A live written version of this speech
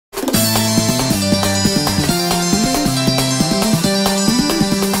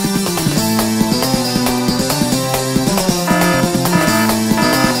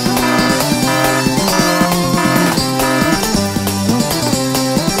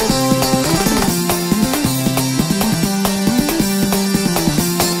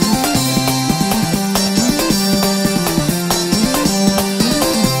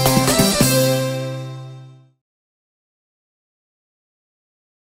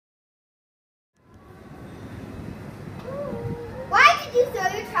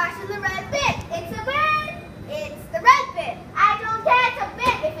in the red bin. It's a bin. It's the red bin. I don't care. It's a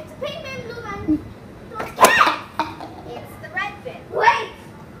bin. If it's a pink bin, blue bin, don't care. It's the red bin. Wait.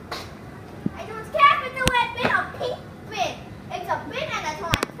 I don't care if it's a red bin or pink bin. It's a bin and I throw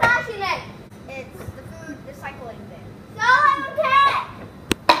my trash in it. It's the food recycling bin. So I don't care.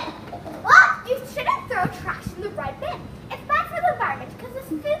 What? You shouldn't throw trash in the red bin. It's bad for the environment because this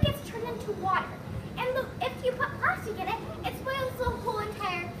food gets turned into water. And if you put plastic in it, it spoils the whole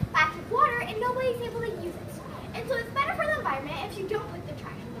entire batch of water and nobody's able to use it. And so it's better for the environment if you don't put the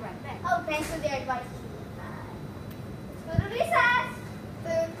trash in the red bin. Oh, thanks for the advice. Let's go to recess.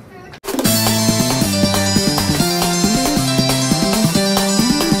 Food.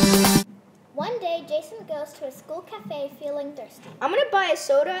 One day, Jason goes to a school cafe feeling thirsty. I'm gonna buy a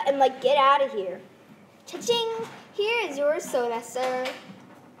soda and get out of here. Cha-ching! Here is your soda, sir.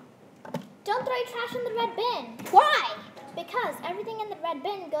 Don't throw your trash in the red bin. Why? Because everything in the red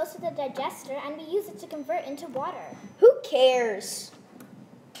bin goes to the digester and we use it to convert into water. Who cares?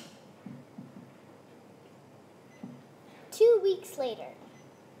 2 weeks later.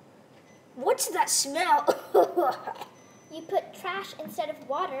 What's that smell? You put trash instead of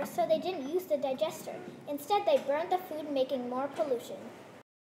water, so they didn't use the digester. Instead, they burned the food, making more pollution.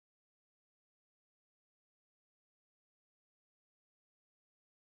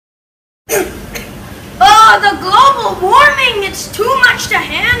 Oh, the global warming! It's too much to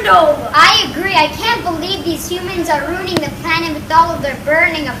handle! I agree. I can't believe these humans are ruining the planet with all of their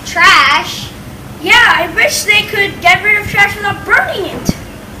burning of trash. Yeah, I wish they could get rid of trash without burning it.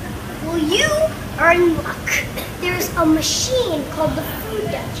 Well, you are in luck. There's a machine called the food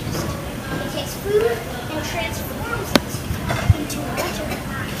digester. It takes food and transforms it into water.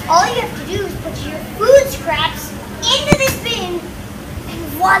 All you have to do is put your food scraps into this bin and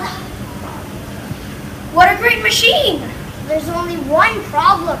voila! What a great machine! There's only one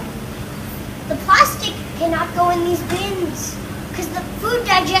problem. The plastic cannot go in these bins because the food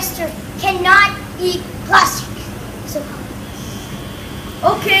digester cannot eat plastic. So,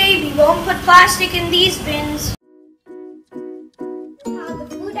 okay, we won't put plastic in these bins. How the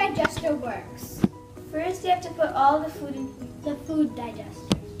food digester works. First, you have to put all the food in the food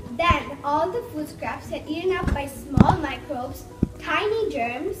digester. Then, all the food scraps get eaten up by small microbes, tiny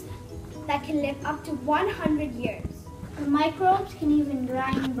germs, that can live up to 100 years. The microbes can even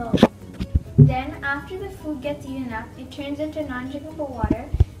grind bone. Then, after the food gets eaten up, it turns into non-drinkable water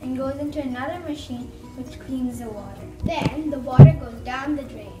and goes into another machine which cleans the water. Then, the water goes down the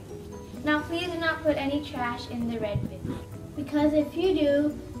drain. Now, please do not put any trash in the red bin, because if you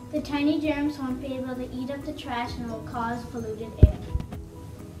do, the tiny germs won't be able to eat up the trash and will cause polluted air.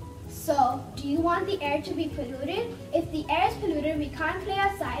 So, do you want the air to be polluted? If the air is polluted, we can't play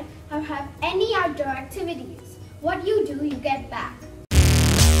outside or have any outdoor activities. What you do, you get back.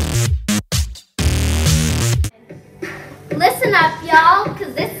 Listen up, y'all,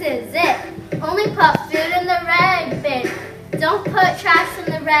 because this is it. Only put food in the red bin. Don't put trash in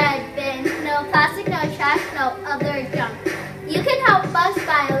the red bin. No plastic, no trash, no other junk. You can help us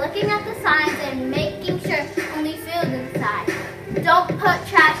by looking at the signs and making sure only food inside. Don't put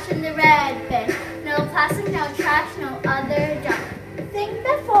trash in the red bin. No plastic, no trash, no other junk. Think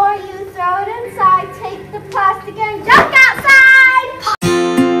before you throw it inside. Take the plastic and junk out.